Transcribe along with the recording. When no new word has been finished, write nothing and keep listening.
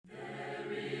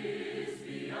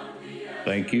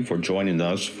Thank you for joining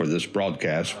us for this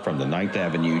broadcast from the Ninth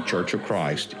Avenue Church of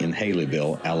Christ in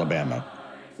Haleyville, Alabama.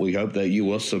 We hope that you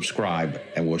will subscribe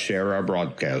and will share our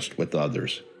broadcast with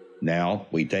others. Now,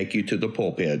 we take you to the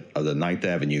pulpit of the Ninth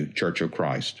Avenue Church of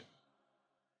Christ.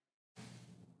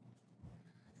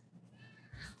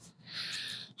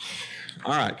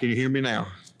 All right, can you hear me now?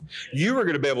 You are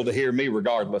going to be able to hear me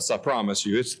regardless, I promise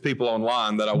you. It's the people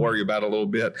online that I worry about a little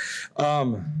bit.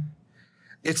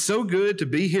 It's so good to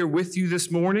be here with you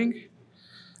this morning.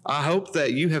 I hope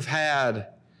that you have had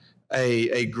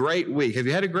a great week. Have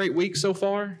you had a great week so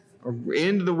far? Or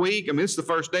end of the week? I mean, it's the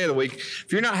first day of the week.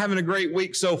 If you're not having a great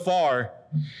week so far,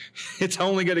 it's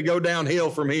only going to go downhill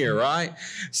from here, right?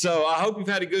 So I hope you've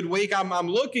had a good week. I'm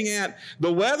looking at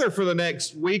the weather for the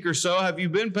next week or so. Have you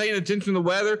been paying attention to the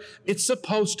weather? It's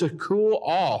supposed to cool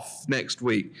off next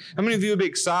week. How many of you would be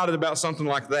excited about something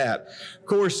like that? Of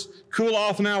course, cool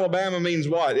off in Alabama means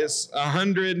what? It's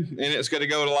 100 and it's going to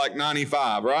go to like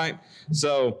 95, right?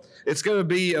 So it's going to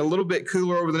be a little bit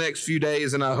cooler over the next few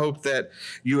days, and I hope that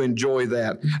you enjoy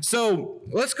that. So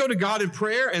let's go to God in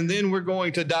prayer, and then we're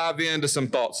going to dive into some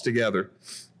thoughts together.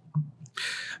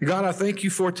 God, I thank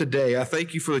you for today. I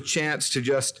thank you for the chance to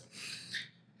just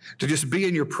be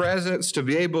in your presence, to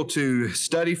be able to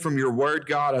study from your word,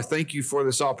 God. I thank you for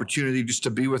this opportunity just to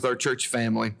be with our church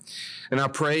family. And I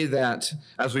pray that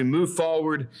as we move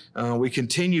forward, we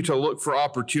continue to look for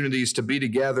opportunities to be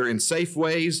together in safe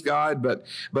ways, God, but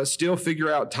still figure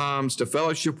out times to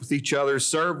fellowship with each other,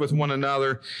 serve with one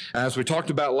another. As we talked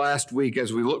about last week,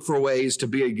 as we look for ways to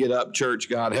be a get-up church,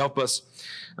 God, help us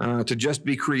to just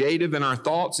be creative in our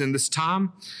thoughts in this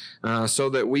time so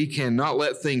that we can not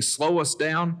let things slow us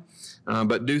down,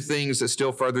 but do things that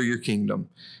still further your kingdom.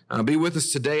 Be with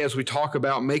us today as we talk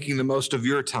about making the most of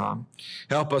your time.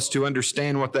 Help us to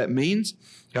understand what that means.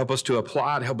 Help us to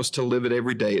apply it. Help us to live it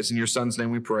every day. It's in your son's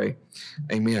name we pray.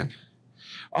 Amen.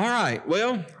 All right.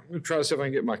 Well, I'm going to try to see if I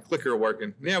can get my clicker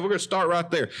working. Yeah, we're going to start right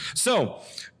there. So,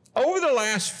 over the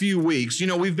last few weeks,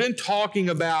 we've been talking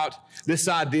about this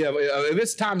idea of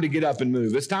it's time to get up and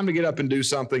move. It's time to get up and do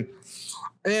something.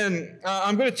 And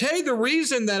I'm going to tell you the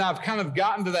reason that I've kind of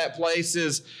gotten to that place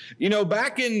is,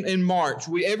 back in March,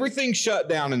 everything shut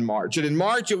down in March. And in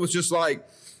March, it was just like,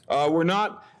 we're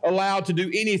not allowed to do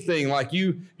anything. Like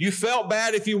you felt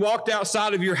bad if you walked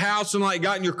outside of your house and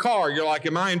got in your car. You're like,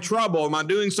 am I in trouble? Am I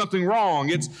doing something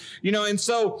wrong? And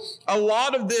so a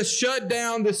lot of this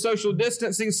shutdown, this social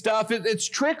distancing stuff, it's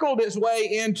trickled its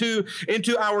way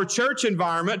into our church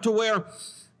environment to where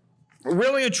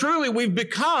really and truly, we've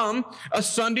become a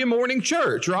Sunday morning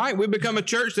church, right? We've become a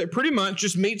church that pretty much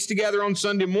just meets together on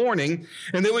Sunday morning,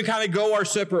 and then we kind of go our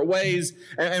separate ways,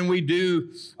 and we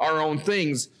do our own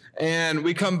things. And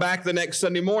we come back the next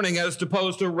Sunday morning, as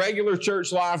opposed to regular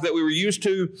church life that we were used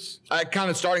to, kind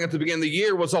of starting at the beginning of the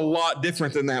year, was a lot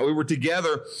different than that. We were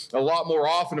together a lot more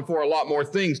often and for a lot more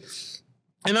things.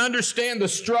 And I understand the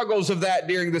struggles of that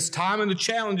during this time and the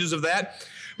challenges of that.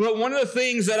 But one of the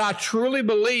things that I truly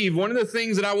believe, one of the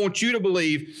things that I want you to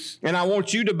believe and I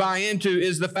want you to buy into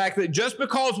is the fact that just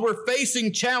because we're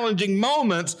facing challenging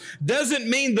moments doesn't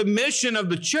mean the mission of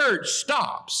the church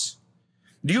stops.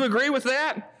 Do you agree with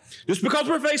that? Just because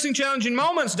we're facing challenging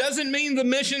moments doesn't mean the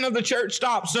mission of the church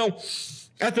stops. So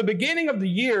at the beginning of the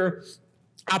year,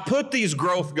 I put these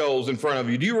growth goals in front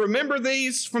of you. Do you remember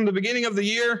these from the beginning of the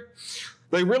year?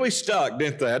 They really stuck,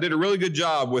 didn't they? I did a really good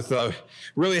job with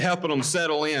really helping them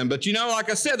settle in. But like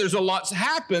I said, there's a lot's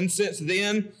happened since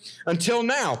then until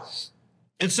now.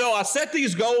 And so I set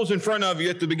these goals in front of you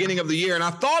at the beginning of the year, and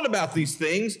I thought about these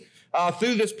things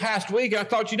through this past week. I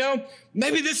thought,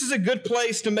 maybe this is a good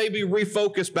place to maybe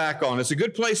refocus back on. It's a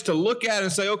good place to look at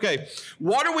and say, okay,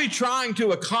 what are we trying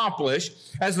to accomplish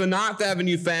as the Ninth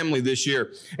Avenue family this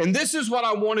year? And this is what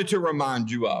I wanted to remind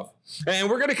you of. And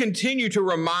we're going to continue to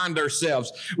remind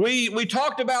ourselves. We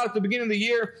talked about at the beginning of the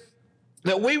year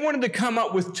that we wanted to come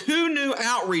up with 2 new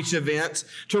outreach events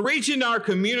to reach into our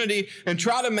community and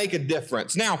try to make a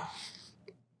difference. Now,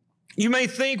 you may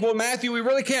think, well, Matthew, we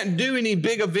really can't do any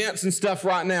big events and stuff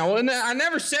right now. Well, I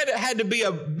never said it had to be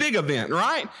a big event,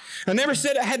 right? I never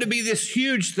said it had to be this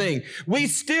huge thing. We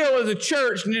still, as a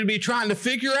church, need to be trying to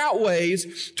figure out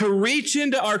ways to reach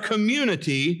into our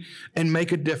community and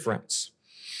make a difference.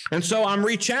 And so I'm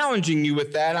re-challenging you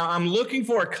with that. I'm looking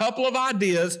for a couple of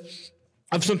ideas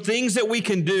of some things that we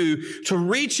can do to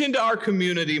reach into our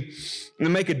community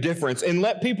and make a difference and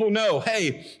let people know,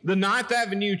 hey, the Ninth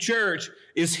Avenue Church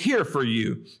is here for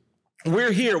you.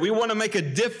 We're here. We want to make a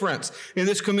difference in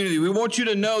this community. We want you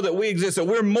to know that we exist, that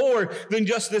we're more than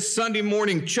just this Sunday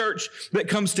morning church that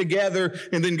comes together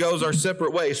and then goes our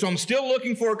separate ways. So I'm still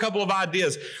looking for a couple of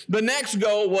ideas. The next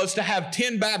goal was to have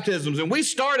 10 baptisms, and we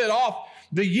started off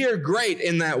the year great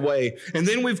in that way, and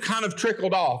then we've kind of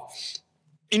trickled off.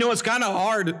 You know, it's kind of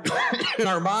hard in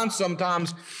our minds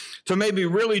sometimes to maybe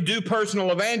really do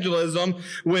personal evangelism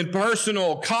when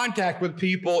personal contact with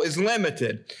people is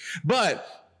limited. But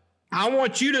I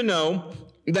want you to know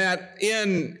that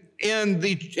in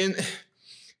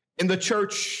the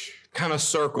church kind of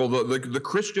circle, the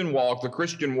Christian walk, the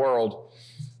Christian world,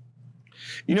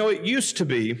 you know, it used to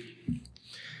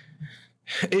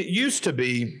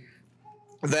be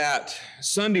that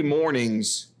Sunday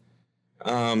mornings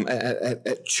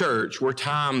at church were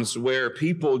times where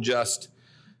people just,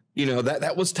 you know,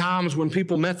 that was times when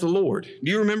people met the Lord.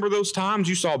 Do you remember those times?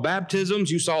 You saw baptisms,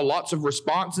 you saw lots of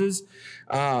responses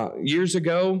years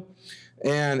ago.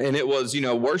 And it was, you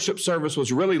know, worship service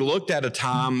was really looked at a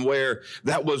time where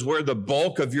that was where the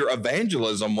bulk of your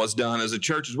evangelism was done as a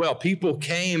church as well. People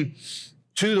came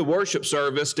to the worship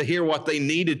service to hear what they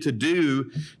needed to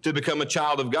do to become a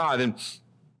child of God.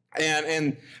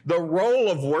 And the role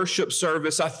of worship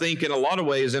service, I think, in a lot of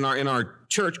ways in our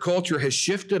church culture has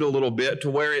shifted a little bit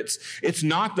to where it's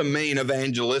not the main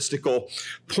evangelistical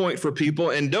point for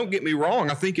people. And don't get me wrong,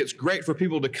 I think it's great for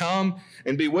people to come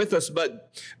and be with us,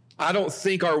 but I don't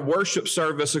think our worship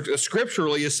service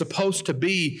scripturally is supposed to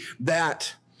be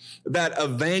that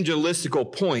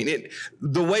evangelistical point.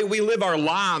 The way we live our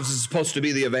lives is supposed to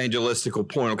be the evangelistical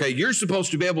point, okay? You're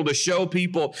supposed to be able to show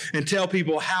people and tell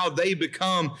people how they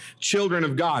become children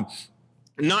of God.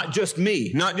 Not just me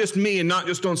and not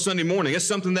just on Sunday morning. It's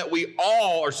something that we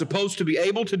all are supposed to be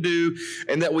able to do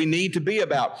and that we need to be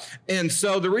about. And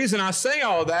so the reason I say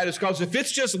all of that is because if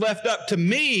it's just left up to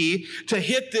me to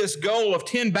hit this goal of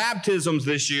 10 baptisms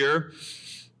this year,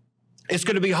 it's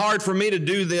going to be hard for me to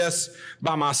do this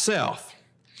by myself.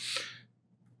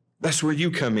 That's where you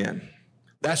come in.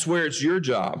 That's where it's your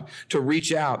job to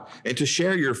reach out and to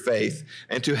share your faith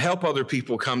and to help other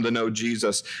people come to know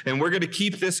Jesus. And we're going to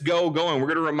keep this goal going. We're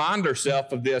going to remind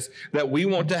ourselves of this, that we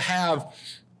want to have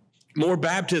more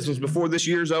baptisms before this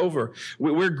year's over.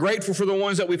 We're grateful for the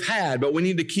ones that we've had, but we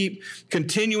need to keep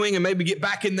continuing and maybe get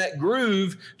back in that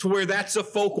groove to where that's a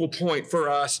focal point for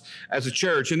us as a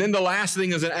church. And then the last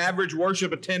thing is an average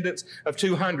worship attendance of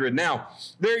 200. Now,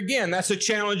 there again, that's a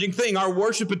challenging thing. Our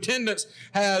worship attendance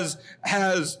has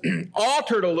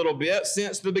altered a little bit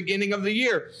since the beginning of the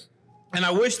year. And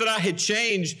I wish that I had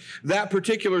changed that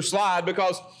particular slide,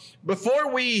 because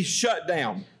before we shut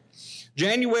down,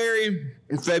 January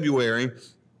and February,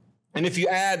 and if you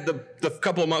add the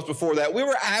couple of months before that, we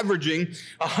were averaging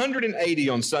 180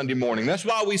 on Sunday morning. That's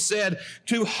why we said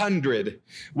 200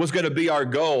 was going to be our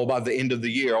goal by the end of the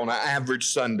year on an average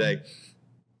Sunday.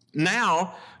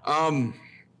 Now,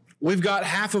 we've got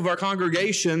half of our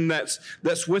congregation that's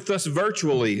with us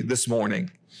virtually this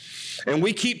morning. And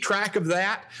we keep track of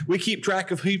that. We keep track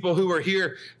of people who are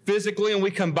here physically, and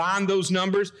we combine those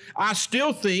numbers. I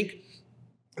still think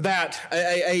that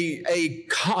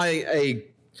a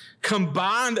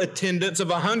combined attendance of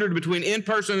 100 between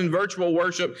in-person and virtual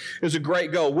worship is a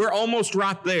great goal. We're almost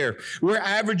right there. We're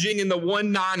averaging in the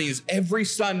 190s every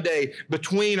Sunday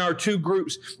between our two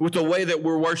groups with the way that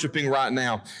we're worshiping right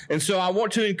now. And so I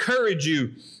want to encourage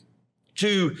you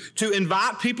to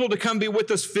invite people to come be with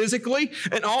us physically,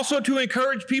 and also to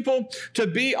encourage people to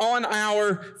be on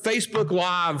our Facebook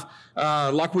Live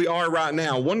like we are right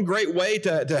now. One great way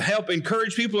to help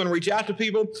encourage people and reach out to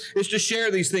people is to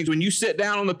share these things. When you sit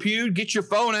down on the pew, get your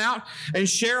phone out and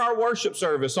share our worship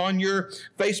service on your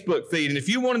Facebook feed. And if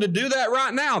you wanted to do that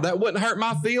right now, that wouldn't hurt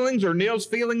my feelings or Neil's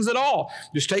feelings at all.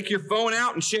 Just take your phone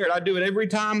out and share it. I do it every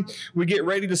time we get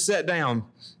ready to sit down.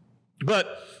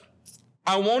 But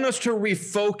I want us to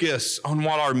refocus on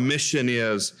what our mission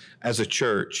is as a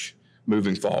church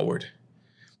moving forward.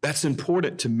 That's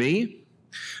important to me.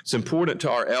 It's important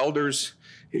to our elders.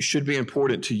 It should be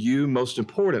important to you. Most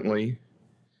importantly,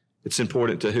 it's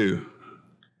important to who?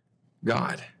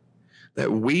 God.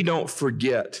 That we don't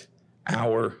forget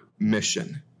our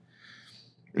mission.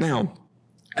 Now,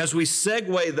 as we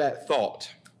segue that thought,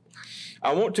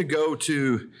 I want to go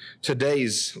to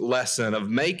today's lesson of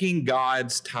making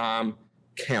God's time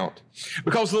count.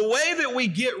 Because the way that we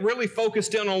get really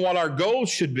focused in on what our goals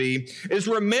should be is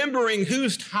remembering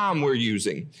whose time we're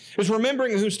using.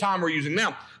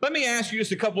 Now, let me ask you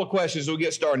just a couple of questions as we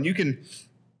get started. You can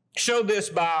show this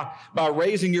by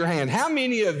raising your hand. How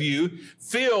many of you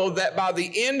feel that by the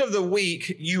end of the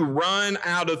week you run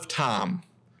out of time?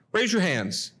 Raise your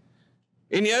hands.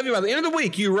 Any of you, by the end of the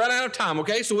week, you run out of time,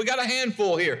 okay? So we got a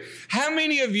handful here. How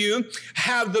many of you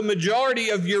have the majority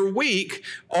of your week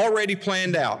already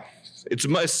planned out? It's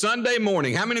Sunday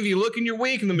morning. How many of you look in your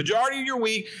week and the majority of your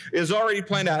week is already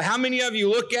planned out? How many of you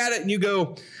look at it and you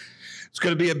go, it's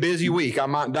going to be a busy week. I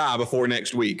might die before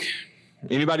next week.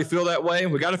 Anybody feel that way?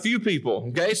 We got a few people,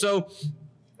 okay? So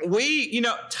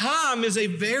time is a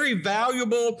very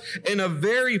valuable and a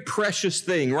very precious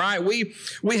thing, right? We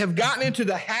have gotten into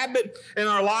the habit in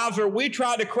our lives where we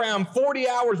try to cram 40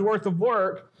 hours worth of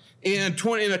work in a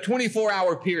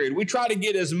 24-hour period. We try to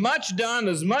get as much done,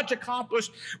 as much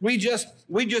accomplished. We just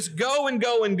go and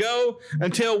go and go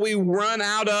until we run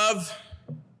out of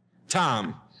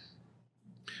time.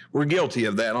 We're guilty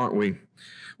of that, aren't we?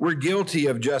 We're guilty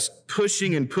of just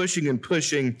pushing and pushing and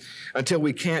pushing until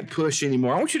we can't push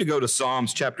anymore. I want you to go to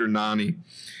Psalms chapter 90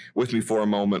 with me for a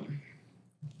moment.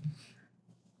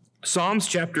 Psalms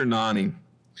chapter 90.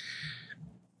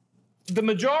 The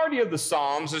majority of the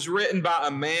Psalms is written by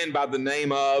a man by the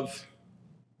name of,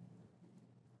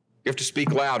 you have to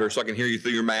speak louder so I can hear you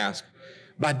through your mask,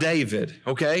 by David,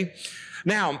 okay?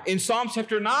 Now, in Psalms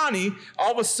chapter 90,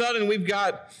 all of a sudden we've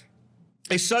got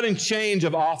a sudden change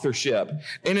of authorship,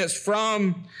 and it's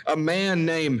from a man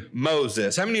named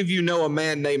Moses. How many of you know a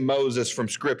man named Moses from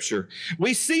Scripture?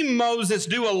 We see Moses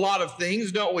do a lot of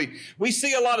things, don't we? We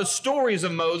see a lot of stories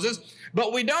of Moses,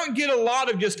 but we don't get a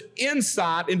lot of just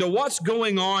insight into what's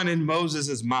going on in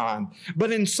Moses' mind.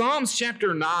 But in Psalms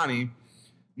chapter 90,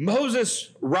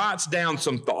 Moses writes down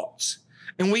some thoughts,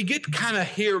 and we get to kind of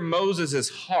hear Moses'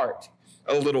 heart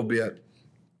a little bit.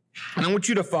 And I want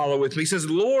you to follow with me. He says,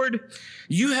 Lord,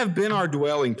 you have been our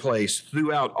dwelling place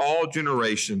throughout all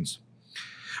generations.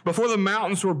 Before the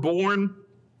mountains were born,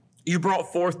 you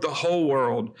brought forth the whole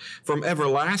world. From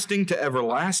everlasting to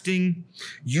everlasting,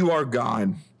 you are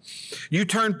God. You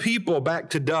turn people back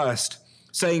to dust,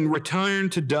 saying, return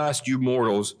to dust, you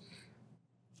mortals.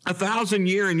 1,000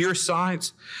 years in your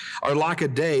sights are like a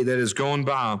day that has gone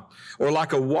by, or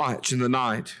like a watch in the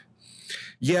night.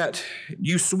 Yet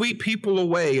you sweep people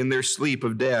away in their sleep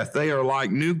of death. They are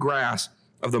like new grass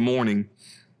of the morning.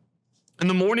 In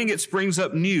the morning it springs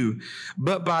up new,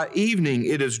 but by evening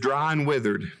it is dry and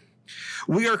withered.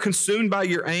 We are consumed by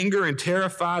your anger and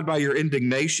terrified by your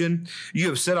indignation. You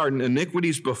have set our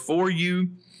iniquities before you,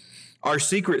 our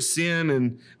secret sin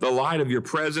in the light of your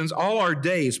presence. All our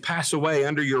days pass away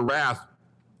under your wrath.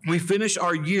 We finish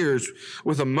our years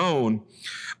with a moan.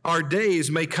 Our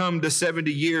days may come to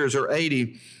 70 years or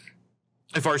 80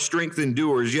 if our strength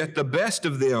endures, yet the best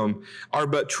of them are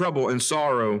but trouble and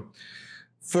sorrow,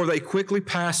 for they quickly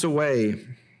pass away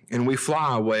and we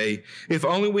fly away. If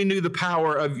only we knew the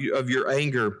power of your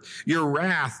anger. Your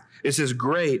wrath is as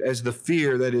great as the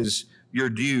fear that is your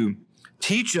due.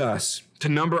 Teach us to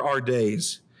number our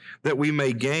days, that we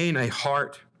may gain a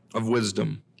heart of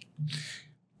wisdom.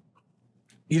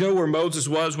 You know where Moses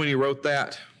was when he wrote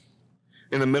that?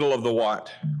 In the middle of the what?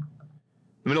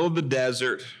 The middle of the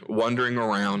desert, wandering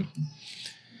around.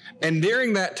 And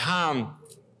during that time,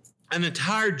 an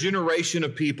entire generation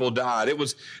of people died.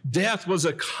 Death was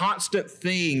a constant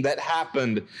thing that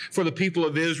happened for the people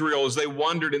of Israel as they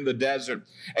wandered in the desert.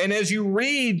 And as you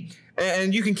read,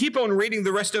 and you can keep on reading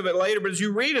the rest of it later, but as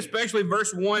you read especially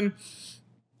verse 1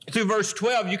 through verse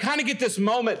 12, you kind of get this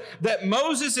moment that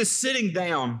Moses is sitting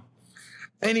down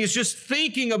and he's just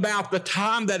thinking about the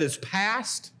time that has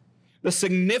passed, the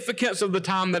significance of the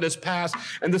time that has passed,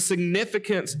 and the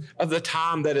significance of the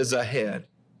time that is ahead.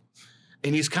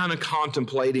 And he's kind of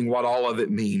contemplating what all of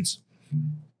it means.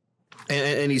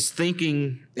 And he's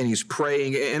thinking and he's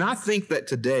praying. And I think that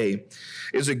today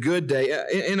is a good day.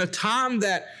 In a time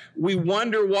that we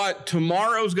wonder what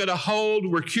tomorrow's going to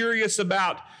hold, we're curious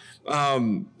about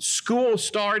school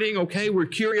starting, okay? We're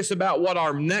curious about what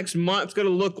our next month's going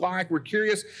to look like. We're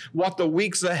curious what the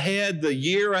weeks ahead, the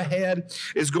year ahead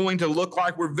is going to look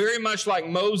like. We're very much like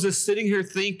Moses sitting here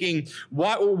thinking,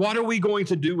 what are we going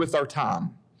to do with our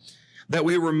time? That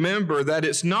we remember that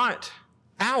it's not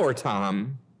our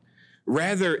time,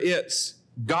 rather it's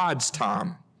God's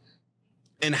time.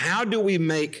 And how do we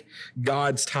make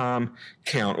God's time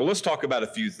count? Well, let's talk about a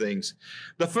few things.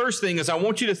 The first thing is I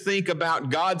want you to think about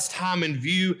God's time in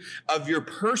view of your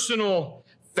personal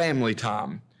family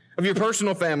time.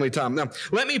 Now,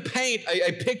 let me paint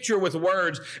a picture with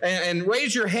words and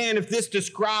raise your hand if this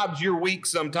describes your week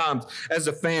sometimes as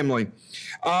a family.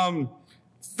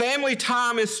 Family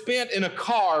time is spent in a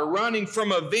car running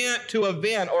from event to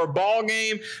event, or ball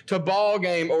game to ball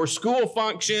game, or school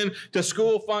function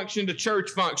to church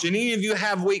function. Any of you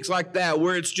have weeks like that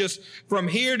where it's just from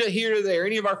here to here to there?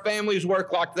 Any of our families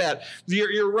work like that?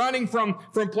 You're running from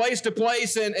place to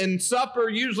place, and supper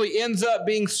usually ends up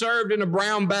being served in a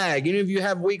brown bag. Any of you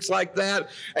have weeks like that?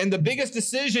 And the biggest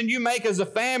decision you make as a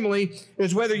family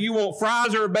is whether you want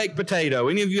fries or a baked potato.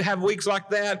 Any of you have weeks like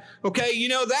that? Okay,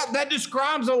 that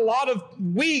describes a lot of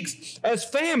weeks as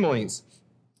families.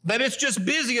 That it's just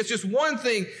busy. It's just one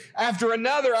thing after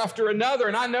another after another.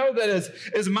 And I know that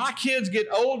as my kids get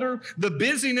older, the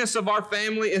busyness of our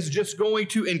family is just going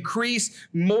to increase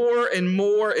more and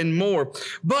more and more.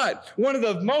 But one of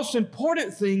the most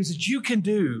important things that you can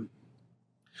do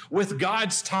with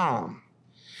God's time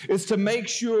is to make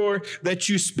sure that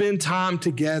you spend time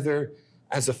together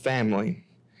as a family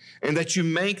and that you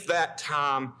make that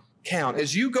time count.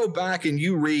 As you go back and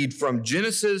you read from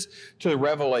Genesis to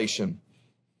Revelation,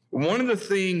 one of the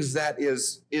things that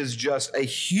is just a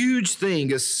huge thing,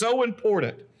 is so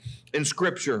important in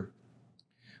Scripture,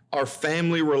 are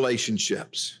family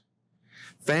relationships.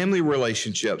 Family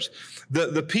relationships.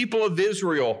 The people of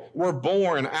Israel were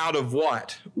born out of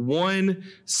what? One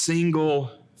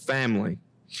single family.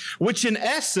 Which in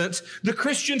essence, the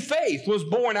Christian faith was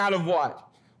born out of what?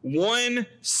 One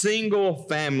single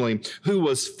family who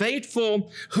was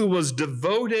faithful, who was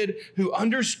devoted, who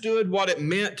understood what it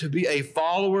meant to be a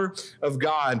follower of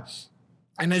God.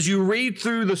 And as you read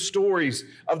through the stories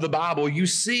of the Bible, you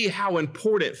see how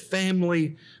important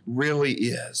family really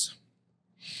is.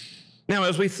 Now,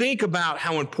 as we think about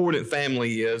how important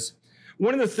family is,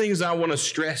 one of the things I want to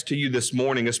stress to you this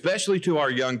morning, especially to our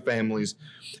young families,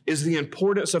 is the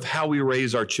importance of how we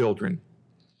raise our children.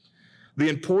 The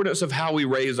importance of how we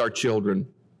raise our children.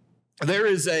 There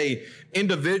is a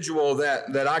individual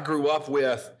that I grew up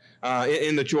with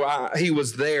he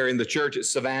was there in the church at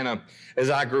Savannah as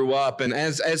I grew up. And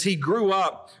as he grew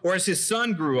up, or as his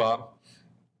son grew up,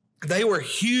 they were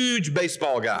huge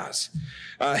baseball guys.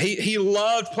 He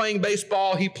loved playing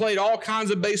baseball. He played all kinds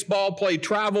of baseball, played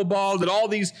travel ball, did all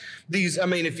these. I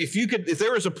mean, if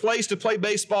there was a place to play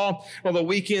baseball on the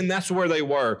weekend, that's where they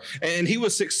were. And he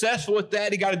was successful at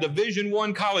that. He got a Division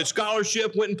I college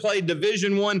scholarship, went and played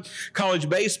Division I college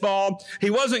baseball. He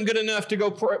wasn't good enough to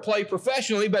go play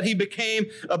professionally, but he became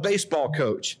a baseball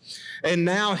coach. And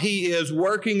now he is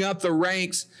working up the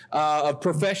ranks of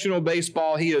professional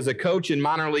baseball. He is a coach in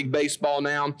minor league baseball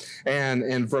now.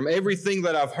 And from everything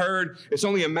that I've heard, it's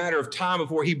only a matter of time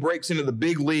before he breaks into the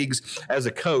big leagues as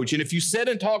a coach. And if you sit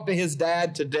and talk to his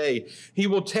dad today, he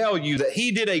will tell you that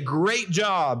he did a great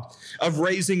job of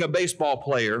raising a baseball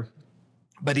player,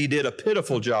 but he did a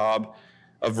pitiful job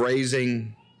of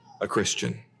raising a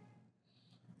Christian.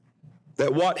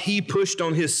 That what he pushed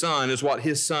on his son is what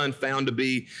his son found to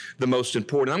be the most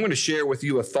important. I'm going to share with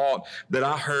you a thought that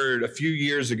I heard a few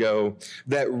years ago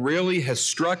that really has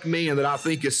struck me and that I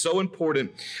think is so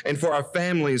important. And for our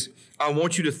families, I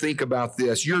want you to think about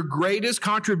this. Your greatest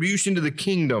contribution to the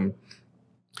kingdom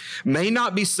may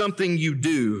not be something you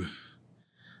do,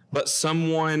 but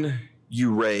someone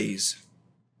you raise.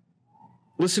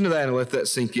 Listen to that and let that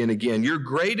sink in again. Your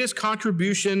greatest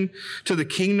contribution to the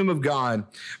kingdom of God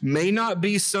may not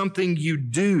be something you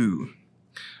do,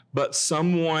 but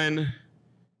someone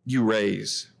you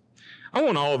raise. I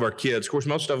want all of our kids, of course,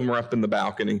 most of them are up in the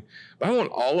balcony, but I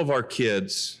want all of our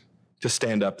kids to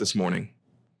stand up this morning.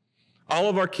 All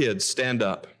of our kids stand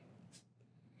up.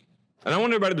 And I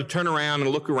want everybody to turn around and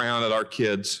look around at our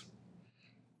kids.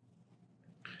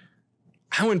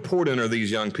 How important are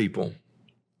these young people?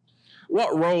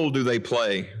 What role do they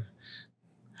play?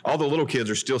 All the little kids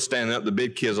are still standing up. The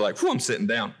big kids are like, I'm sitting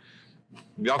down.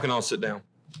 Y'all can all sit down.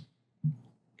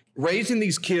 Raising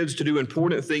these kids to do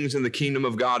important things in the kingdom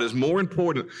of God is more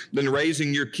important than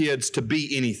raising your kids to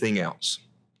be anything else.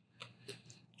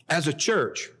 As a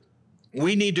church,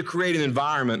 we need to create an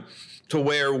environment to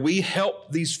where we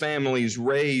help these families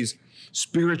raise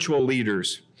spiritual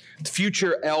leaders,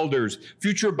 future elders,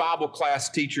 future Bible class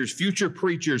teachers, future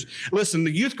preachers. Listen,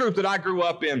 the youth group that I grew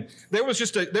up in, there was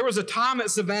a time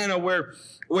at Savannah where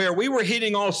we were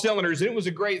hitting all cylinders, and it was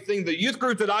a great thing. The youth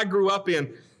group that I grew up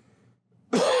in,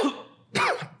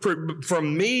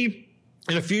 from me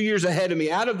and a few years ahead of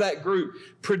me, out of that group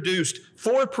produced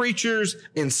 4 preachers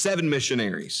and 7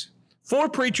 missionaries. 4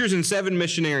 preachers and 7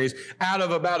 missionaries out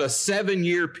of about a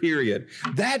 7-year period.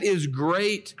 That is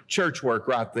great church work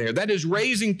right there. That is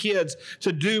raising kids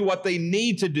to do what they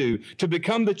need to do, to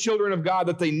become the children of God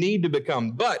that they need to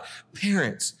become. But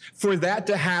parents, for that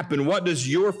to happen, what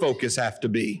does your focus have to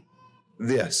be?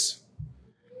 This.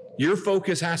 Your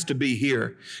focus has to be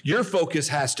here. Your focus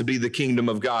has to be the kingdom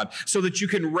of God so that you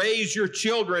can raise your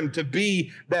children to be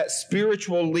that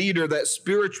spiritual leader, that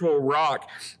spiritual rock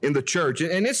in the church.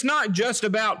 And it's not just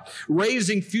about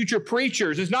raising future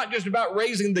preachers. It's not just about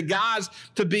raising the guys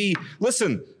to be,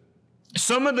 listen,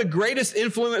 some of the greatest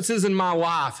influences in my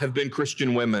life have been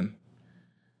Christian women.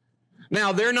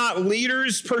 Now, they're not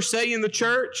leaders per se in the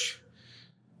church.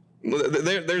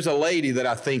 There's a lady that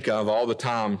I think of all the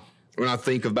time when I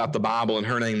think about the Bible, and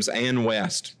her name's Ann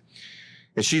West.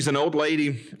 And she's an old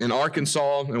lady in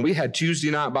Arkansas, and we had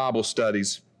Tuesday night Bible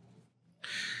studies.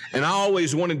 And I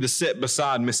always wanted to sit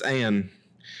beside Miss Ann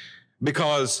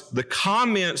because the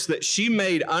comments that she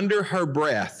made under her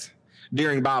breath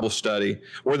during Bible study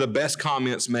were the best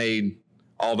comments made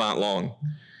all night long.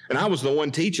 And I was the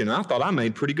one teaching, and I thought I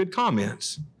made pretty good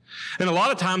comments. And a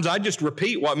lot of times I just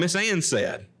repeat what Miss Ann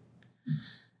said.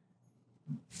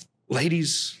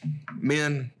 Ladies,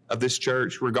 men of this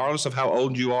church, regardless of how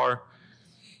old you are,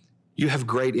 you have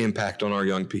great impact on our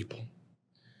young people.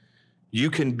 You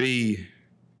can be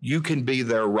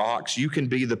their rocks. You can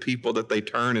be the people that they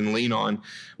turn and lean on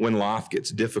when life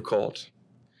gets difficult.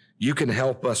 You can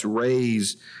help us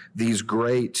raise these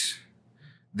great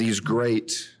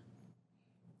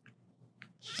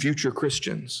future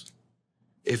Christians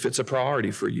if it's a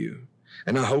priority for you.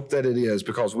 And I hope that it is,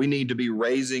 because we need to be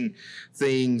raising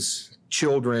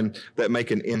children that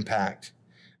make an impact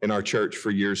in our church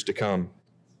for years to come.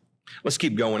 Let's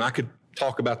keep going. I could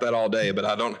talk about that all day, but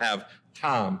I don't have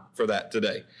time for that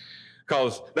today.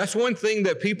 Because that's one thing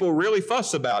that people really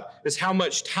fuss about is how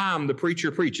much time the preacher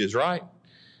preaches, right?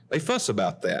 They fuss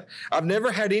about that. I've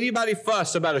never had anybody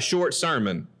fuss about a short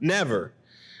sermon. Never.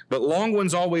 But long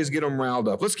ones always get them riled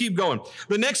up. Let's keep going.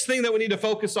 The next thing that we need to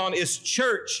focus on is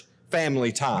church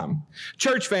family time.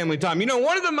 Church family time. You know,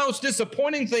 one of the most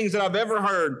disappointing things that I've ever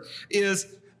heard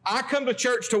is I come to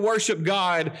church to worship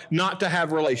God, not to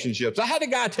have relationships. I had a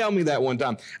guy tell me that one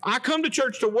time. I come to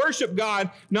church to worship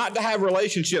God, not to have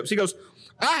relationships. He goes,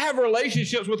 I have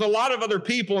relationships with a lot of other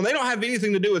people, and they don't have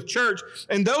anything to do with church,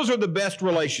 and those are the best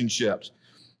relationships.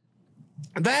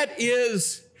 That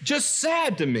is just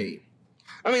sad to me.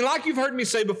 I mean, like you've heard me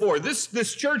say before,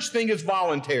 this church thing is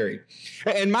voluntary.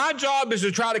 And my job is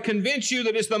to try to convince you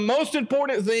that it's the most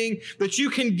important thing that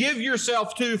you can give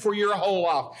yourself to for your whole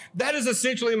life. That is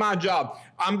essentially my job.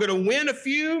 I'm going to win a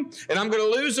few, and I'm going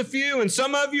to lose a few, and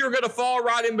some of you are going to fall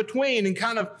right in between and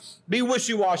kind of be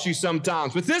wishy-washy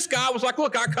sometimes. But this guy was like,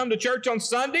 look, I come to church on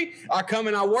Sunday, I come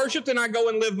and I worship, and I go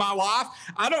and live my life.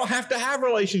 I don't have to have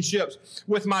relationships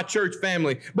with my church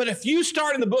family. But if you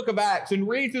start in the book of Acts and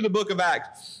read through the book of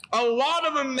Acts, a lot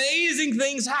of amazing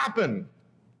things happen.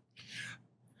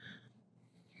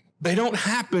 They don't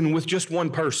happen with just one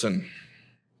person.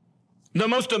 The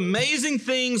most amazing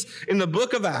things in the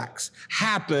book of Acts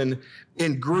happen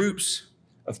in groups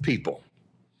of people.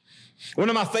 One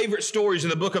of my favorite stories in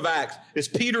the book of Acts is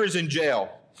Peter is in jail.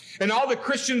 And all the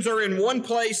Christians are in one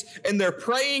place, and they're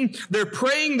praying. They're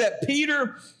praying that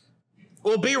Peter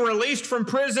will be released from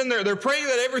prison. They're praying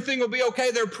that everything will be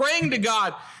okay. They're praying to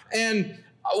God. And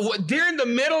during the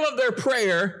middle of their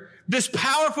prayer, this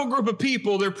powerful group of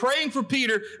people, they're praying for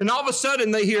Peter, and all of a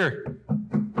sudden they hear,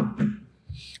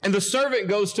 and the servant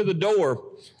goes to the door,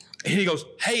 and he goes,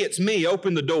 hey, it's me,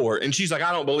 open the door. And she's like,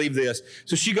 I don't believe this.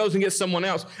 So she goes and gets someone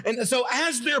else. And so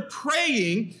as they're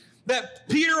praying that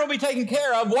Peter will be taken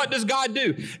care of, what does God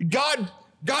do?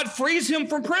 God frees him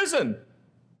from prison.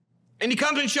 And he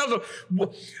comes and shows them.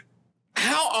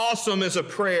 How awesome is a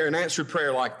prayer, an answered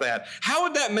prayer like that? How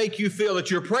would that make you feel that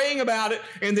you're praying about it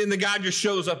and then the guy just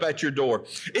shows up at your door?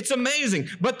 It's amazing.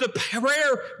 But the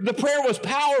prayer was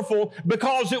powerful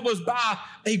because it was by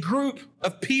a group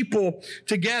of people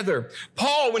together.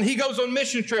 Paul, when he goes on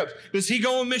mission trips, does he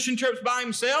go on mission trips by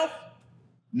himself?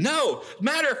 No.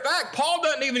 Matter of fact, Paul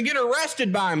doesn't even get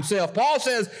arrested by himself. Paul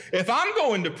says, if I'm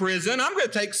going to prison, I'm going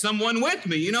to take someone with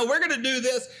me. You know, we're going to do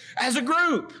this as a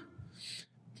group.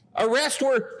 Arrests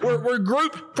were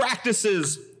group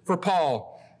practices for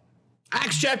Paul.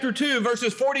 Acts chapter 2,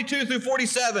 verses 42 through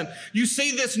 47. You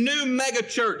see this new mega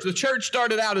church. The church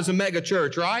started out as a mega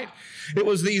church, right? It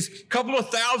was these couple of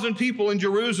thousand people in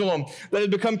Jerusalem that had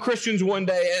become Christians one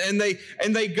day, and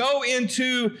they go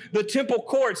into the temple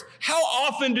courts. How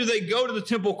often do they go to the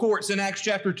temple courts in Acts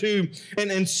chapter 2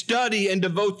 and study and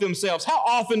devote themselves? How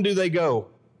often do they go?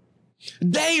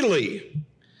 Daily.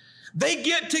 They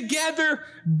get together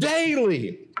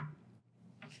daily.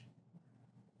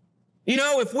 You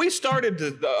know, if we started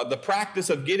the practice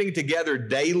of getting together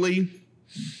daily,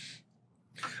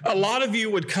 a lot of you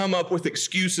would come up with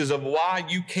excuses of why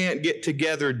you can't get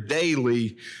together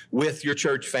daily with your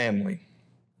church family.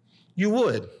 you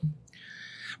would.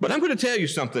 But I'm going to tell you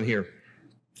something here.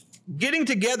 Getting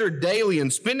together daily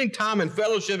and spending time and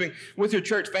fellowshipping with your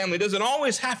church family doesn't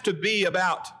always have to be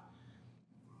about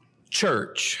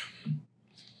church.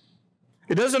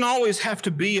 It doesn't always have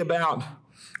to be about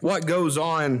what goes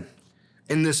on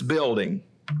in this building.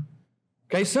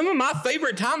 Okay, some of my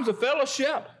favorite times of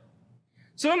fellowship,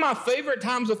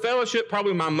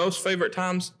 probably my most favorite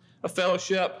times of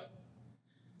fellowship,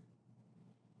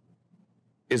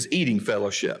 is eating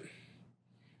fellowship.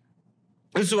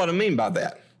 This is what I mean by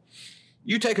that.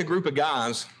 You take a group of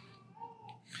guys,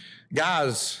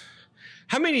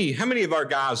 how many of our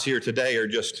guys here today are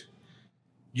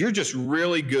you're just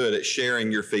really good at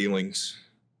sharing your feelings?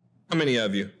 How many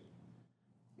of you?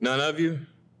 None of you?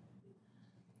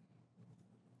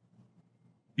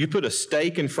 You put a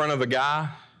steak in front of a guy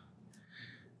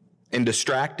and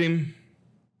distract him,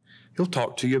 he'll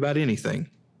talk to you about anything.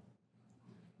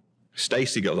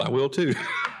 Stacy goes, I will too.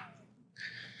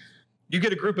 You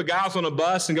get a group of guys on a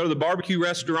bus and go to the barbecue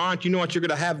restaurant, you know what? You're going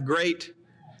to have great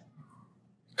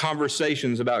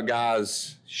conversations about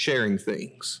guys sharing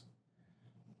things.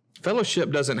 Fellowship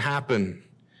doesn't happen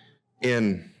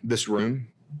in this room.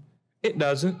 It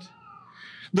doesn't.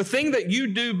 The thing that you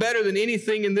do better than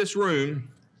anything in this room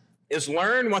is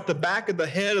learn what the back of the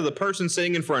head of the person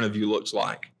sitting in front of you looks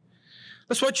like.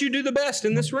 That's what you do the best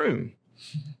in this room.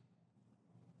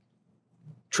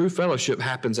 True fellowship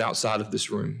happens outside of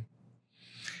this room.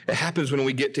 It happens when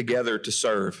we get together to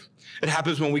serve. It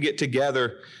happens when we get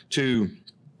together to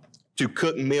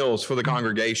cook meals for the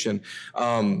congregation.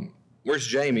 Where's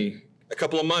Jamie? A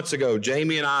couple of months ago,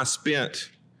 Jamie and I spent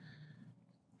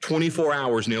 24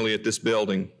 hours nearly at this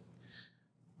building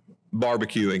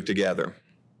barbecuing together.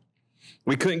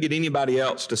 We couldn't get anybody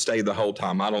else to stay the whole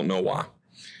time. I don't know why.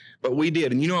 But we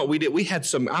did. And you know what we did?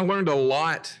 I learned a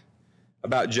lot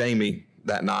about Jamie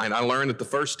that night. I learned that the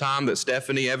first time that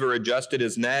Stephanie ever adjusted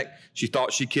his neck, she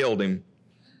thought she killed him.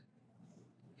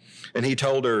 And he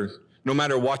told her, no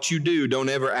matter what you do, don't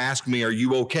ever ask me, are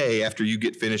you okay after you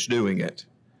get finished doing it?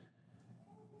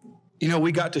 You know,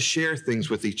 we got to share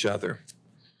things with each other.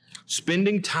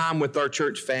 Spending time with our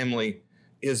church family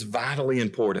is vitally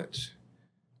important.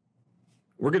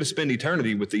 We're going to spend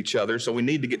eternity with each other, so we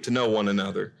need to get to know one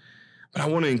another. But I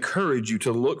want to encourage you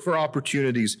to look for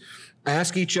opportunities.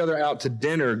 Ask each other out to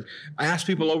dinner. Ask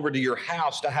people over to your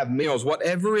house to have meals.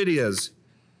 Whatever it is,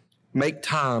 make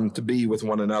time to be with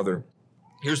one another.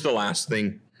 Here's the last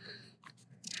thing.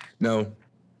 No,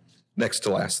 next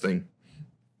to last thing.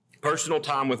 Personal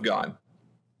time with God.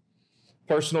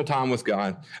 Personal time with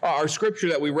God. Our scripture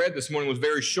that we read this morning was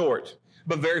very short,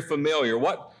 but very familiar.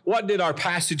 What did our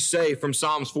passage say from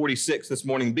Psalms 46 this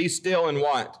morning? Be still and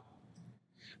what?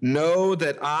 Know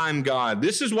that I'm God.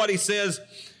 This is what he says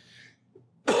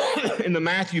in the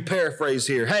Matthew paraphrase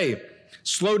here. Hey,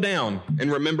 slow down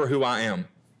and remember who I am.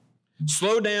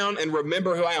 Slow down and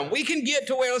remember who I am. We can get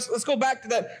to where, let's go back to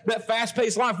that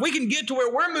fast-paced life. We can get to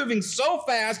where we're moving so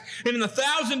fast and in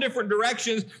 1,000 different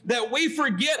directions that we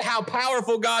forget how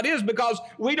powerful God is because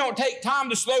we don't take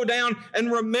time to slow down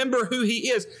and remember who he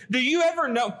is. Do you ever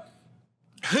know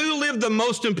who lived the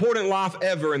most important life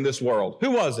ever in this world? Who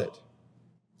was it?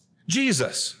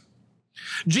 Jesus.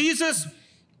 Jesus,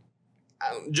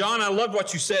 John, I love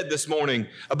what you said this morning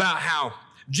about how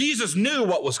Jesus knew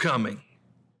what was coming.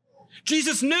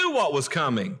 Jesus knew what was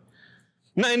coming.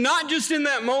 And not just in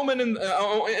that moment in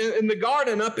the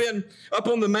garden up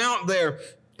on the mount there.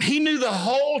 He knew the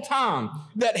whole time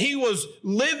that he was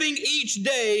living each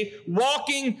day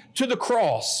walking to the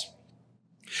cross.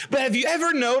 But have you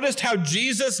ever noticed how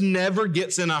Jesus never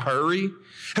gets in a hurry?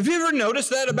 Have you ever noticed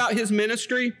that about his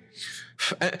ministry?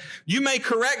 You may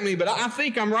correct me, but I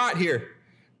think I'm right here.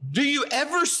 Do you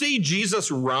ever see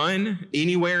Jesus run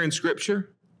anywhere in Scripture?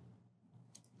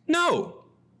 No,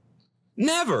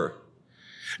 never.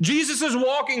 Jesus is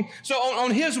walking, so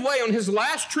on his way, on his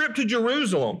last trip to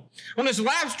Jerusalem,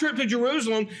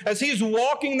 as he's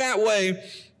walking that way,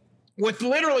 with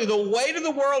literally the weight of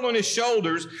the world on his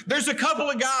shoulders, there's a couple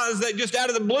of guys that just out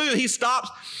of the blue, he stops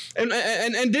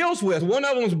and deals with. One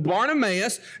of them is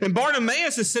Bartimaeus, and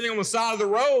Bartimaeus is sitting on the side of the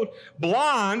road,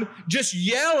 blind, just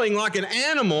yelling like an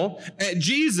animal at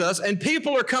Jesus, and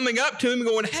people are coming up to him and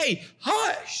going, hey,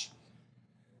 hush.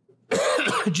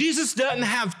 Jesus doesn't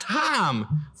have time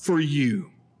for you.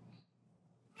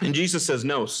 And Jesus says,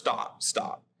 no, stop.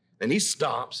 And he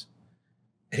stops,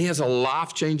 and he has a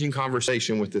life-changing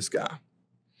conversation with this guy.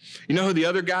 You know who the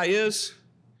other guy is?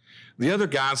 The other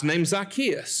guy's named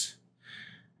Zacchaeus.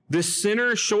 This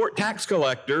sinner, short tax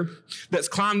collector that's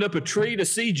climbed up a tree to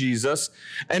see Jesus.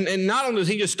 And not only does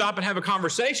he just stop and have a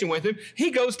conversation with him,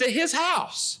 he goes to his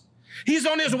house. He's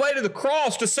on his way to the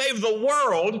cross to save the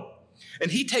world,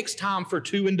 and he takes time for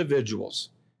two individuals.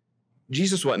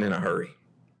 Jesus wasn't in a hurry.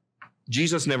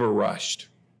 Jesus never rushed.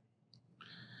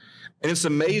 And it's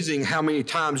amazing how many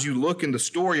times you look in the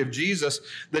story of Jesus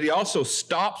that he also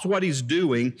stops what he's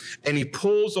doing and he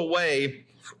pulls away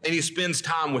and he spends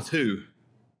time with who?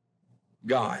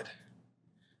 God,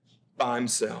 by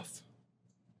himself.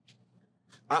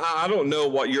 I don't know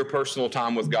what your personal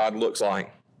time with God looks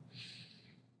like.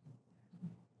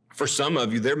 For some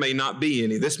of you, there may not be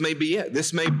any. This may be it.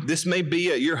 This may be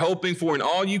it. You're hoping for an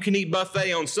all-you-can-eat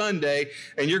buffet on Sunday,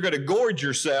 and you're going to gorge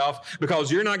yourself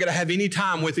because you're not going to have any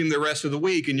time with him the rest of the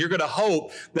week, and you're going to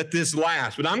hope that this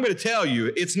lasts. But I'm going to tell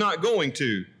you, it's not going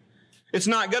to. It's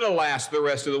not going to last the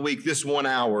rest of the week, this 1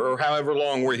 hour, or however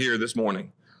long we're here this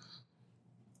morning.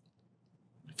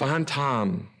 Find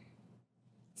time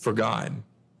for God.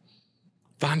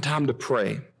 Find time to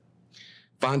pray.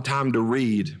 Find time to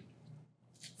read.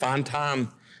 Find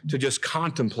time to just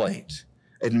contemplate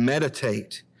and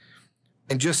meditate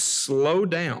and just slow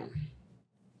down.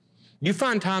 You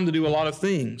find time to do a lot of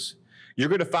things. You're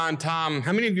going to find time.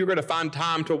 How many of you are going to find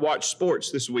time to watch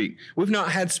sports this week? We've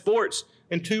not had sports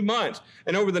in 2 months.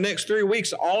 And over the next 3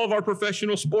 weeks, all of our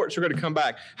professional sports are going to come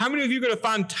back. How many of you are going to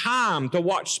find time to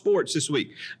watch sports this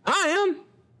week? I am.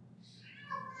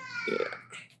 Yeah.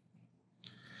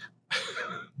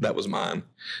 That was mine.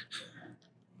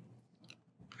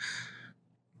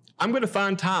 I'm going to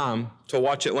find time to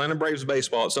watch Atlanta Braves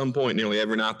baseball at some point nearly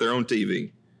every night they're on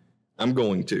TV. I'm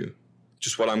going to.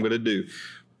 Just what I'm going to do.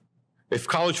 If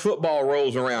college football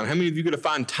rolls around, how many of you are going to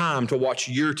find time to watch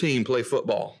your team play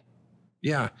football?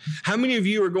 Yeah. How many of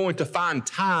you are going to find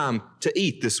time to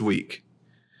eat this week?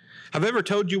 Have I ever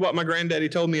told you what my granddaddy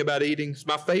told me about eating? It's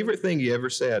my favorite thing he ever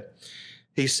said.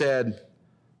 He said,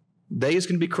 days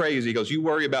can be crazy. He goes, you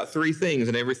worry about 3 things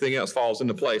and everything else falls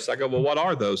into place. I go, well, what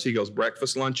are those? He goes,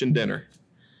 breakfast, lunch, and dinner.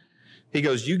 He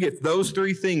goes, you get those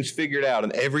 3 things figured out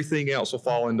and everything else will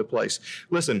fall into place.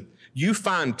 Listen, you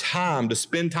find time to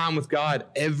spend time with God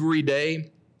every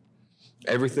day,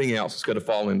 everything else is going to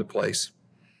fall into place.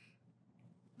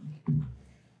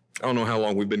 I don't know how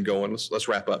long we've been going. Let's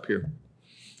wrap up here.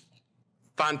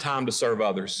 Find time to serve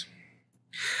others.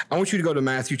 I want you to go to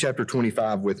Matthew chapter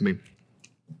 25 with me.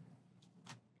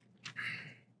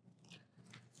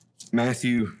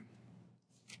 Matthew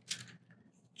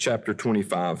chapter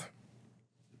 25.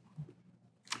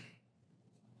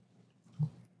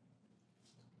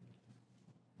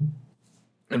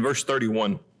 In verse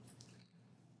 31,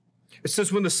 it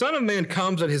says, when the Son of Man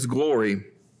comes in his glory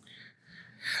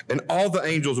and all the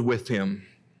angels with him.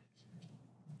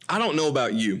 I don't know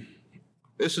about you.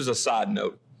 This is a side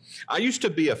note. I used to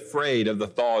be afraid of the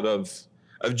thought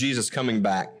of Jesus coming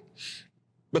back.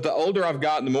 But the older I've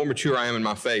gotten, the more mature I am in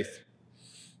my faith.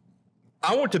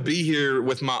 I want to be here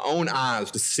with my own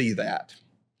eyes to see that.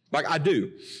 Like I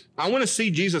do. I want to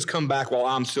see Jesus come back while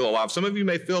I'm still alive. Some of you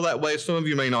may feel that way. Some of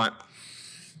you may not.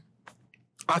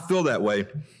 I feel that way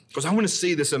because I want to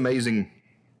see this amazing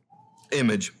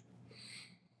image.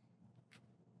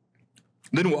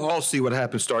 Then we'll all see what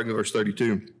happens starting in verse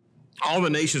 32. All the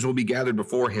nations will be gathered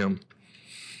before him,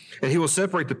 and he will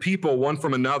separate the people one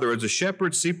from another as a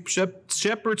shepherd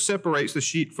separates the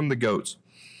sheep from the goats.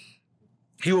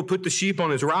 He will put the sheep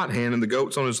on his right hand and the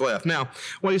goats on his left. Now,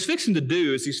 what he's fixing to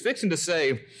do is he's fixing to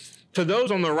say to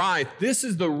those on the right, this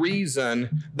is the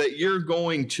reason that you're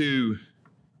going to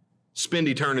spend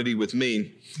eternity with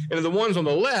me. And to the ones on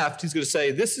the left, he's going to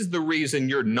say, this is the reason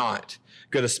you're not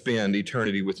going to spend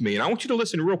eternity with me. And I want you to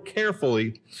listen real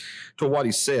carefully to what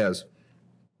he says.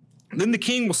 Then the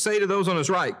king will say to those on his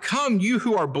right, come, you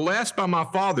who are blessed by my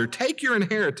Father, take your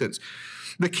inheritance,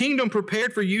 the kingdom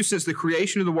prepared for you since the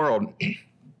creation of the world.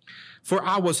 For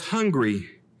I was hungry,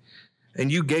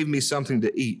 and you gave me something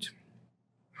to eat.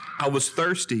 I was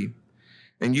thirsty,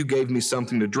 and you gave me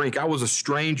something to drink. I was a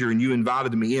stranger, and you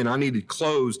invited me in. I needed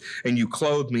clothes, and you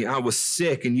clothed me. I was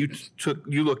sick, and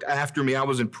you looked after me. I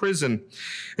was in prison,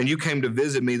 and you came to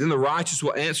visit me. Then the righteous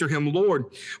will answer him, Lord,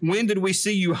 when did we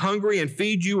see you hungry and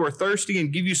feed you, or thirsty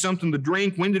and give you something to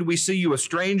drink? When did we see you a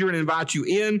stranger and invite you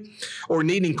in, or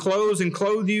needing clothes and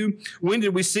clothe you? When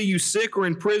did we see you sick or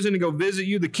in prison and go visit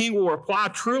you? The king will reply,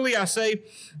 truly I say,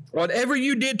 whatever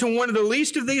you did to one of the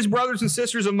least of these brothers and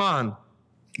sisters of mine,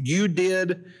 you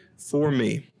did for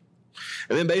me.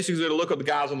 And then basically he's going to look at the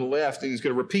guys on the left and he's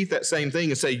going to repeat that same thing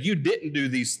and say, you didn't do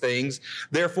these things,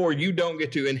 therefore you don't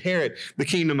get to inherit the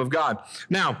kingdom of God.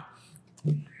 Now,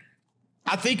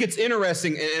 I think it's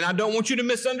interesting, and I don't want you to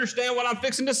misunderstand what I'm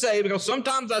fixing to say, because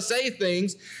sometimes I say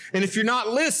things, and if you're not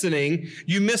listening,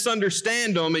 you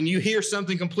misunderstand them and you hear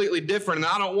something completely different, and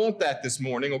I don't want that this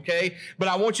morning, okay? But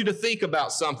I want you to think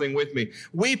about something with me.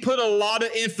 We put a lot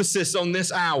of emphasis on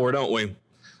this hour, don't we?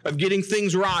 Of getting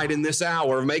things right in this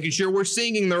hour, of making sure we're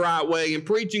singing the right way and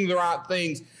preaching the right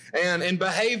things and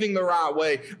behaving the right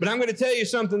way. But I'm going to tell you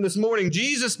something this morning.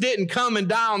 Jesus didn't come and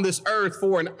die on this earth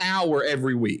for an hour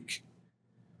every week.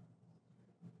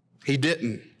 He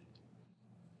didn't.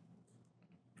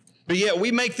 But yet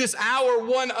we make this hour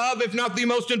one of, if not the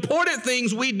most important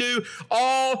things we do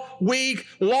all week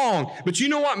long. But you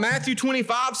know what Matthew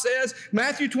 25 says?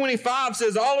 Matthew 25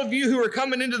 says, all of you who are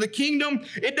coming into the kingdom,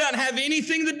 it doesn't have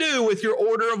anything to do with your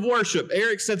order of worship.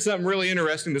 Eric said something really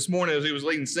interesting this morning as he was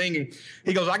leading singing.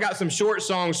 He goes, I got some short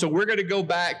songs, so we're going to go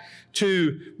back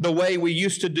to the way we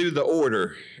used to do the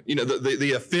order,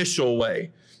 the official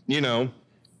way,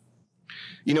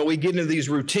 we get into these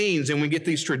routines and we get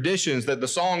these traditions that the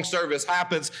song service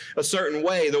happens a certain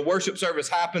way. The worship service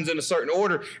happens in a certain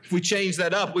order. If we change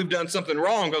that up, we've done something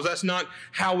wrong, because that's not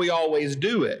how we always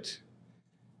do it.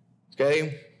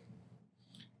 Okay?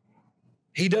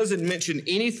 He doesn't mention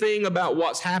anything about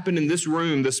what's happened in this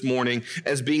room this morning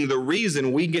as being the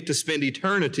reason we get to spend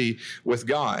eternity with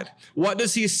God. What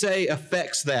does he say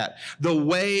affects that? The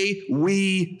way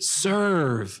we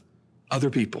serve other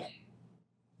people.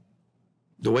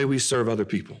 The way we serve other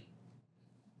people.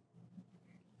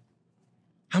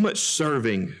 How much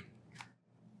serving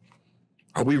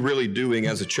are we really doing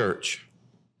as a church?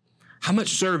 How much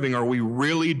serving are we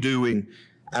really doing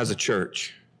as a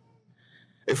church?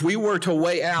 If we were to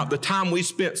weigh out the time we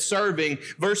spent serving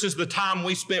versus the time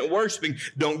we spent worshiping,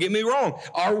 don't get me wrong,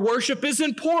 our worship is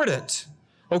important.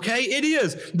 Okay, it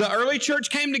is. The early church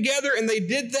came together and they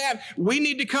did that. We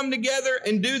need to come together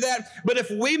and do that. But if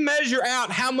we measure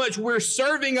out how much we're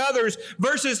serving others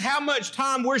versus how much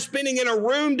time we're spending in a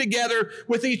room together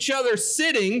with each other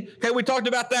sitting, okay, we talked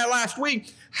about that last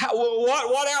week.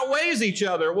 What outweighs each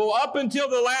other? Well, up until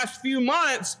the last few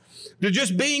months,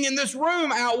 just being in this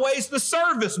room outweighs the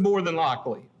service more than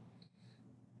likely.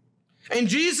 And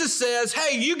Jesus says,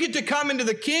 hey, you get to come into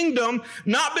the kingdom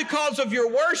not because of your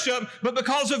worship, but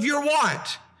because of your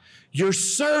what? Your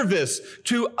service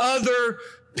to other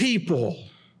people.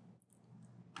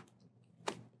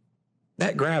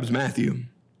 That grabs Matthew.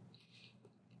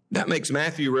 That makes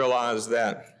Matthew realize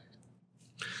that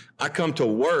I come to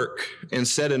work and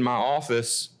sit in my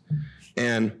office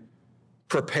and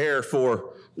prepare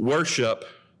for worship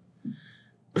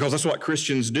because that's what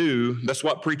Christians do. That's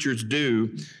what preachers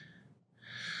do.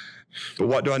 But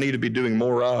what do I need to be doing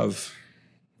more of?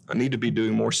 I need to be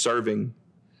doing more serving.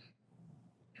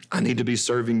 I need to be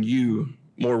serving you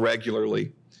more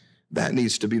regularly. That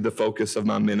needs to be the focus of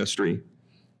my ministry.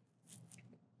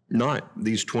 Not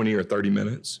these 20 or 30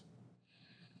 minutes.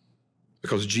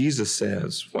 Because Jesus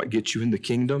says what gets you in the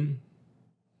kingdom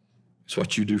is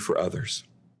what you do for others.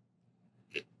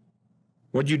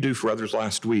 What did you do for others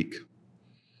last week?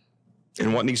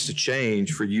 And what needs to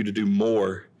change for you to do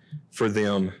more for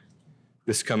them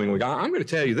this coming week? I'm going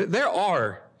to tell you that there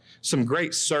are some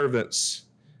great servants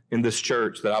in this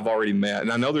church that I've already met,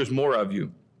 and I know there's more of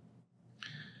you.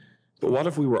 But what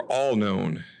if we were all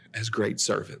known as great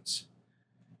servants?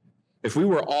 If we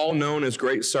were all known as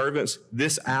great servants,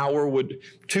 this hour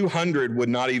 200 would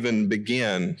not even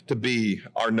begin to be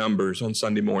our numbers on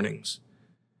Sunday mornings.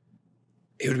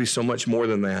 It would be so much more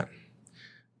than that.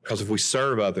 Because if we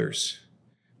serve others,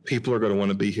 people are going to want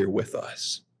to be here with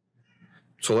us.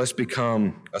 So let's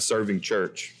become a serving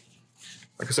church.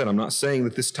 Like I said, I'm not saying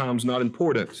that this time's not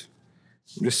important.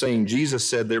 I'm just saying Jesus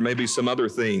said there may be some other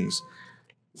things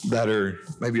that are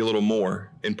maybe a little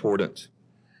more important.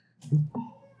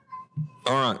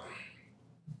 All right.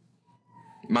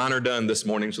 Mine are done this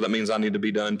morning, so that means I need to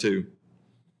be done too.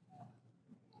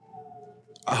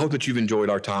 I hope that you've enjoyed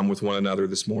our time with one another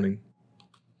this morning.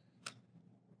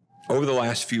 Over the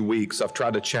last few weeks, I've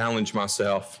tried to challenge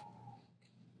myself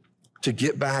to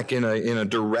get back in a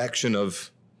direction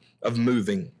of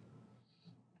moving,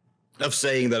 of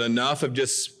saying that enough of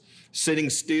just sitting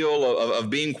still, of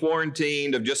being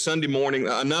quarantined, of just Sunday morning,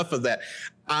 enough of that.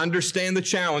 I understand the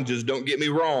challenges, don't get me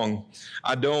wrong.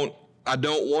 I don't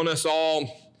want us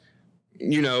all,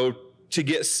 to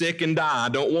get sick and die. I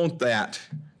don't want that.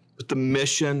 But the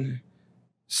mission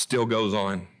still goes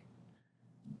on.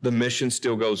 The mission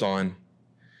still goes on.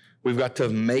 We've got to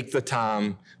make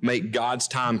God's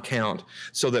time count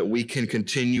so that we can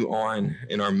continue on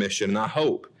in our mission. And I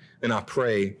hope and I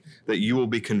pray that you will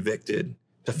be convicted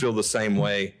to feel the same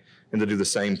way and to do the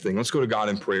same thing. Let's go to God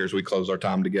in prayer as we close our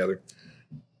time together.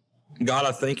 God,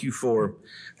 I thank you for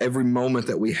every moment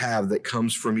that we have that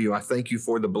comes from you. I thank you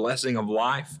for the blessing of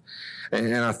life.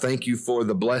 And I thank you for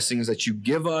the blessings that you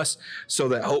give us so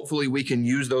that hopefully we can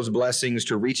use those blessings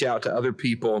to reach out to other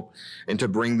people and to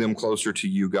bring them closer to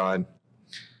you, God.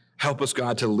 Help us,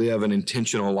 God, to live an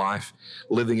intentional life,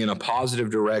 living in a positive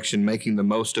direction, making the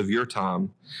most of your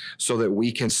time so that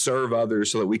we can serve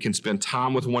others, so that we can spend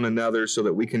time with one another, so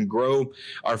that we can grow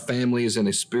our families in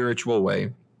a spiritual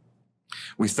way.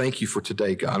 We thank you for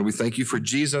today, God. We thank you for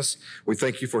Jesus. We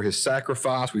thank you for his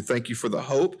sacrifice. We thank you for the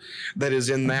hope that is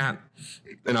in that.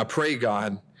 And I pray,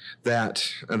 God, that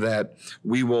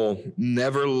we will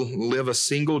never live a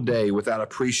single day without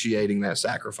appreciating that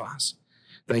sacrifice.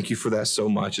 Thank you for that so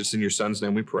much. It's in your son's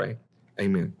name we pray.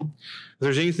 Amen. If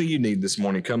there's anything you need this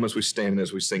morning, come as we stand and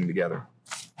as we sing together.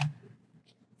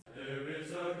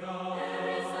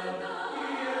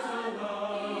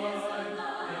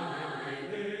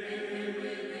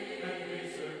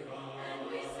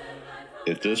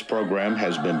 If this program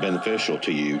has been beneficial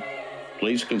to you,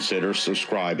 please consider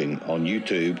subscribing on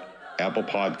YouTube, Apple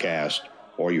Podcast,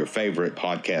 or your favorite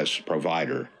podcast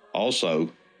provider.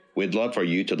 Also, we'd love for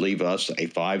you to leave us a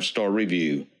 5-star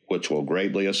review, which will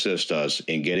greatly assist us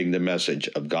in getting the message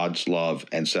of God's love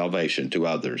and salvation to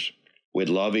others. We'd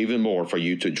love even more for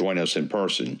you to join us in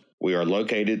person. We are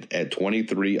located at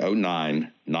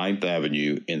 2309 9th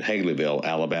Avenue in Haleyville,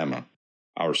 Alabama.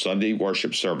 Our Sunday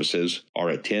worship services are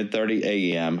at 10:30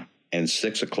 a.m. and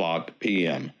 6 o'clock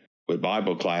p.m., with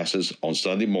Bible classes on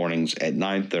Sunday mornings at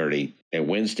 9:30 and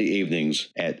Wednesday evenings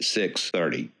at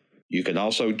 6:30. You can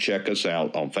also check us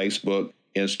out on Facebook,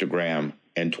 Instagram,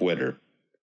 and Twitter.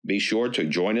 Be sure to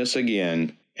join us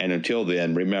again, and until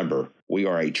then, remember, we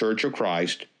are a Church of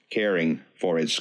Christ caring for its